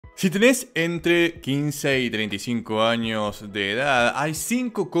Si tenés entre 15 y 35 años de edad, hay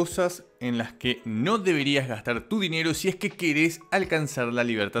 5 cosas en las que no deberías gastar tu dinero si es que querés alcanzar la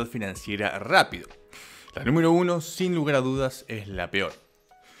libertad financiera rápido. La número 1, sin lugar a dudas, es la peor.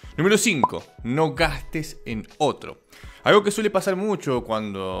 Número 5, no gastes en otro. Algo que suele pasar mucho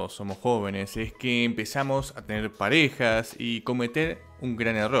cuando somos jóvenes es que empezamos a tener parejas y cometer un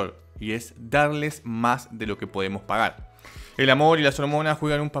gran error, y es darles más de lo que podemos pagar. El amor y las hormonas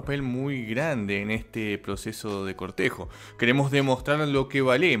juegan un papel muy grande en este proceso de cortejo. Queremos demostrar lo que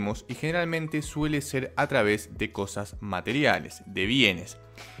valemos y generalmente suele ser a través de cosas materiales, de bienes.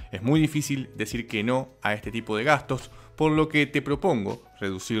 Es muy difícil decir que no a este tipo de gastos, por lo que te propongo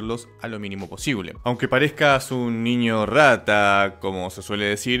reducirlos a lo mínimo posible. Aunque parezcas un niño rata, como se suele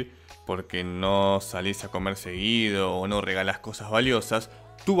decir, porque no salís a comer seguido o no regalas cosas valiosas,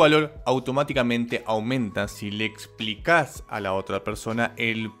 tu valor automáticamente aumenta si le explicas a la otra persona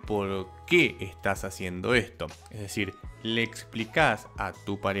el por qué estás haciendo esto. Es decir, le explicas a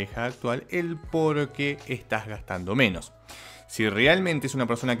tu pareja actual el por qué estás gastando menos. Si realmente es una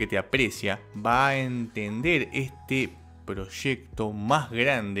persona que te aprecia, va a entender este proyecto más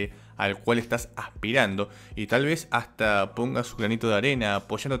grande al cual estás aspirando y tal vez hasta ponga su granito de arena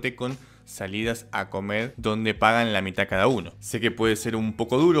apoyándote con salidas a comer donde pagan la mitad cada uno. Sé que puede ser un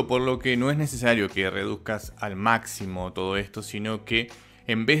poco duro, por lo que no es necesario que reduzcas al máximo todo esto, sino que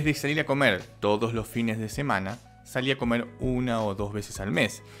en vez de salir a comer todos los fines de semana, salí a comer 1 o 2 veces al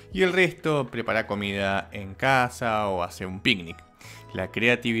mes y el resto prepara comida en casa o hace un picnic. La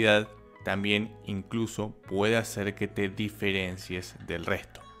creatividad también incluso puede hacer que te diferencies del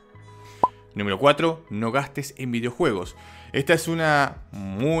resto. Número 4. No gastes en videojuegos. Esta es una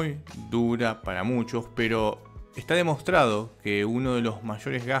muy dura para muchos, pero está demostrado que uno de los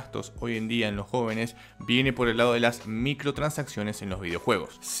mayores gastos hoy en día en los jóvenes viene por el lado de las microtransacciones en los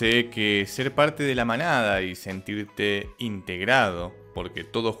videojuegos. Sé que ser parte de la manada y sentirte integrado, porque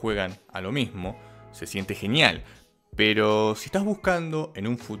todos juegan a lo mismo, se siente genial. Pero si estás buscando en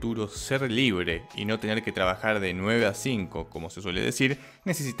un futuro ser libre y no tener que trabajar de 9 a 5, como se suele decir,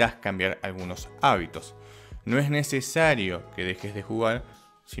 necesitas cambiar algunos hábitos. No es necesario que dejes de jugar,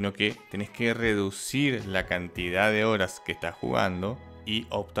 sino que tenés que reducir la cantidad de horas que estás jugando y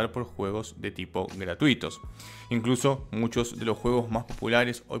optar por juegos de tipo gratuitos. Incluso muchos de los juegos más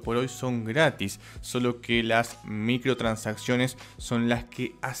populares hoy por hoy son gratis, solo que las microtransacciones son las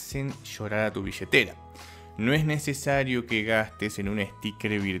que hacen llorar a tu billetera. No es necesario que gastes en un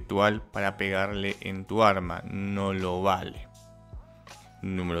sticker virtual para pegarle en tu arma, no lo vale.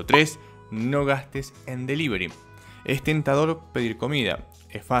 Número 3. No gastes en delivery. Es tentador pedir comida,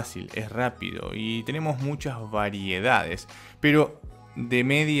 es fácil, es rápido y tenemos muchas variedades, pero de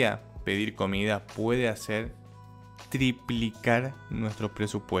media pedir comida puede hacer triplicar nuestro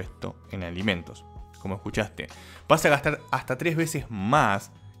presupuesto en alimentos. Como escuchaste, vas a gastar hasta 3 veces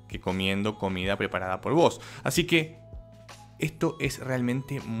más que comiendo comida preparada por vos. Así que esto es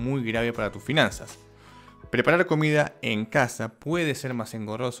realmente muy grave para tus finanzas. Preparar comida en casa puede ser más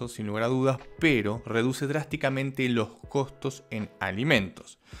engorroso sin lugar a dudas, pero reduce drásticamente los costos en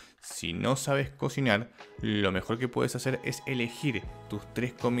alimentos. Si no sabes cocinar, lo mejor que puedes hacer es elegir tus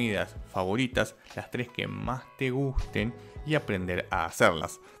 3 comidas favoritas, las 3 que más te gusten y aprender a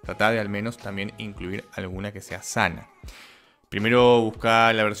hacerlas. Trata de al menos también incluir alguna que sea sana. Primero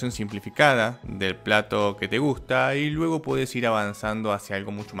busca la versión simplificada del plato que te gusta y luego puedes ir avanzando hacia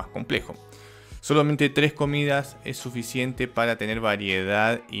algo mucho más complejo. Solamente 3 comidas es suficiente para tener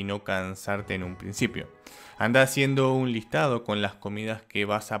variedad y no cansarte en un principio. Anda haciendo un listado con las comidas que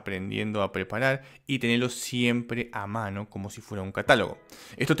vas aprendiendo a preparar y tenerlo siempre a mano como si fuera un catálogo.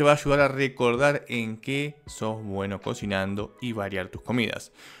 Esto te va a ayudar a recordar en qué sos bueno cocinando y variar tus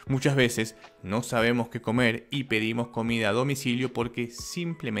comidas. Muchas veces no sabemos qué comer y pedimos comida a domicilio porque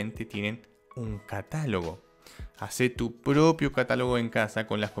simplemente tienen un catálogo. Hacé tu propio catálogo en casa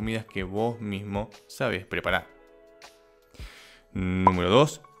con las comidas que vos mismo sabés preparar. Número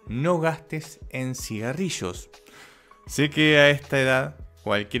 2. No gastes en cigarrillos. Sé que a esta edad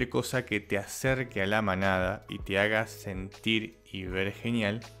cualquier cosa que te acerque a la manada y te haga sentir y ver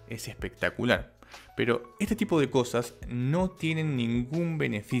genial es espectacular. Pero este tipo de cosas no tienen ningún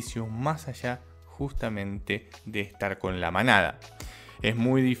beneficio más allá justamente de estar con la manada. Es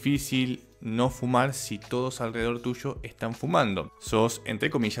muy difícil no fumar si todos alrededor tuyo están fumando. Sos,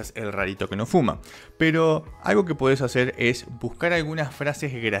 entre comillas, el rarito que no fuma. Pero algo que puedes hacer es buscar algunas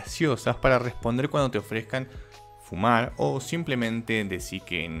frases graciosas para responder cuando te ofrezcan fumar o simplemente decir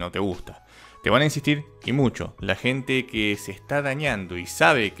que no te gusta. Te van a insistir y mucho. La gente que se está dañando y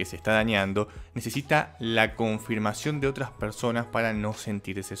sabe que se está dañando necesita la confirmación de otras personas para no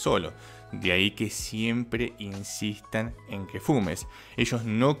sentirse solo. De ahí que siempre insistan en que fumes. Ellos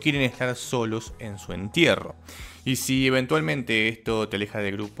no quieren estar solos en su entierro. Y si eventualmente esto te aleja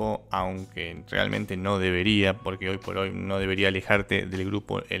del grupo, aunque realmente no debería, porque hoy por hoy no debería alejarte del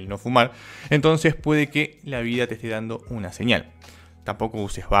grupo el no fumar, entonces puede que la vida te esté dando una señal. Tampoco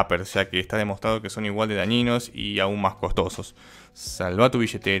uses vapers, ya que está demostrado que son igual de dañinos y aún más costosos. Salva tu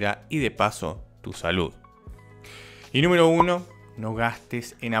billetera y de paso tu salud. Y número 1, no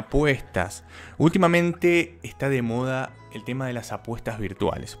gastes en apuestas. Últimamente está de moda el tema de las apuestas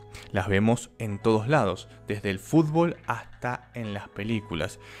virtuales. Las vemos en todos lados, desde el fútbol hasta en las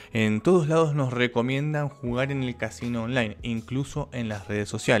películas. En todos lados nos recomiendan jugar en el casino online, incluso en las redes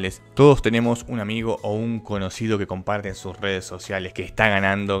sociales. Todos tenemos un amigo o un conocido que comparte en sus redes sociales que está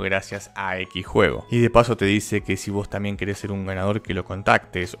ganando gracias a X juego. Y de paso te dice que si vos también querés ser un ganador, que lo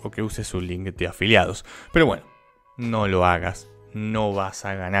contactes o que uses su link de afiliados. Pero bueno, no lo hagas. No vas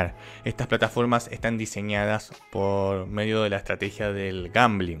a ganar. Estas plataformas están diseñadas por medio de la estrategia del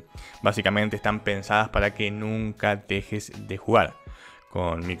gambling. Básicamente están pensadas para que nunca dejes de jugar,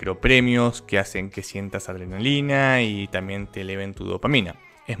 con micropremios que hacen que sientas adrenalina y también te eleven tu dopamina.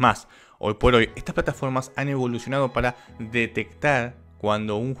 Es más, hoy por hoy estas plataformas han evolucionado para detectar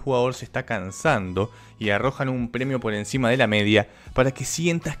cuando un jugador se está cansando y arrojan un premio por encima de la media para que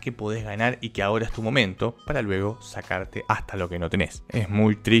sientas que podés ganar y que ahora es tu momento para luego sacarte hasta lo que no tenés. Es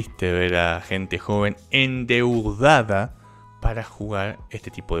muy triste ver a gente joven endeudada para jugar este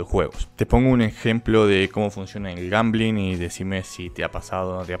tipo de juegos. Te pongo un ejemplo de cómo funciona el gambling y decime si te ha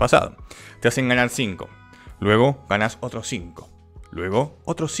pasado o no te ha pasado. Te hacen ganar 5, luego ganas otros 5, luego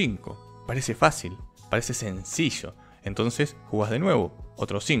otros 5. Parece fácil, parece sencillo. Entonces jugás de nuevo,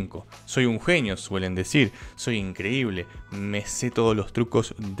 otros 5. Soy un genio, suelen decir. Soy increíble, me sé todos los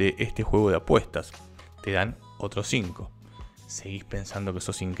trucos de este juego de apuestas. Te dan otros 5. Seguís pensando que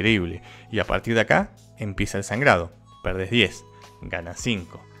sos increíble. Y a partir de acá empieza el sangrado. Perdés 10, ganas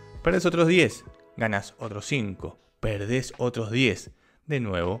 5. Perdés otros 10, ganas otros 5. Perdés otros 10. De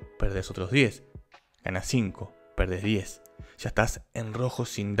nuevo, perdés otros 10. Ganas 5, perdés 10. Ya estás en rojo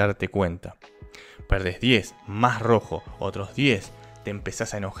sin darte cuenta. Perdés 10, más rojo, otros 10, te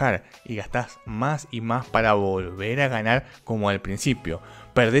empezás a enojar y gastás más y más para volver a ganar como al principio.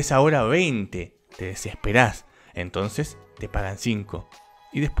 Perdés ahora 20, te desesperás, entonces te pagan 5.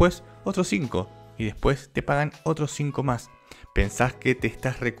 Y después otros 5, y después te pagan otros 5 más. Pensás que te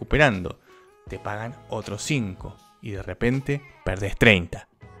estás recuperando, te pagan otros 5, y de repente perdés 30.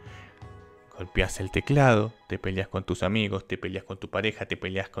 Golpeas el teclado, te peleas con tus amigos, te peleas con tu pareja, te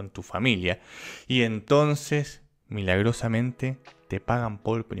peleas con tu familia. Y entonces, milagrosamente, te pagan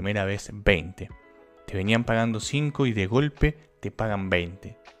por primera vez 20. Te venían pagando 5 y de golpe te pagan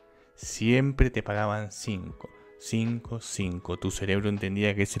 20. Siempre te pagaban 5. 5, 5. Tu cerebro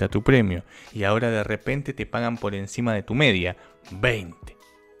entendía que ese era tu premio. Y ahora de repente te pagan por encima de tu media. 20.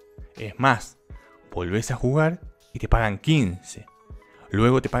 Es más, volvés a jugar y te pagan 15.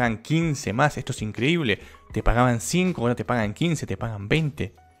 Luego te pagan 15 más, esto es increíble. Te pagaban 5, ahora te pagan 15, te pagan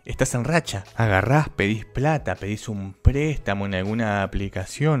 20. Estás en racha. Agarrás, pedís plata, pedís un préstamo en alguna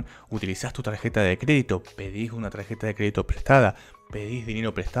aplicación, utilizás tu tarjeta de crédito, pedís una tarjeta de crédito prestada, pedís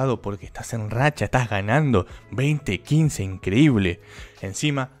dinero prestado porque estás en racha, estás ganando 20, 15, increíble.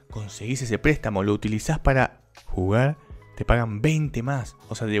 Encima conseguís ese préstamo, lo utilizás para jugar, te pagan 20 más.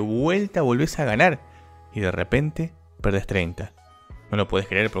 O sea, de vuelta volvés a ganar y de repente perdés 30. No lo puedes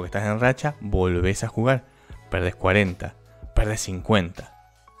creer porque estás en racha, volvés a jugar, perdés 40, perdés 50,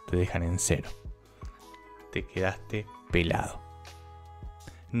 te dejan en 0. Te quedaste pelado.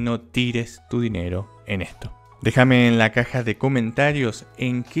 No tires tu dinero en esto. Déjame en la caja de comentarios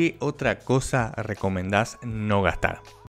en qué otra cosa recomendás no gastar.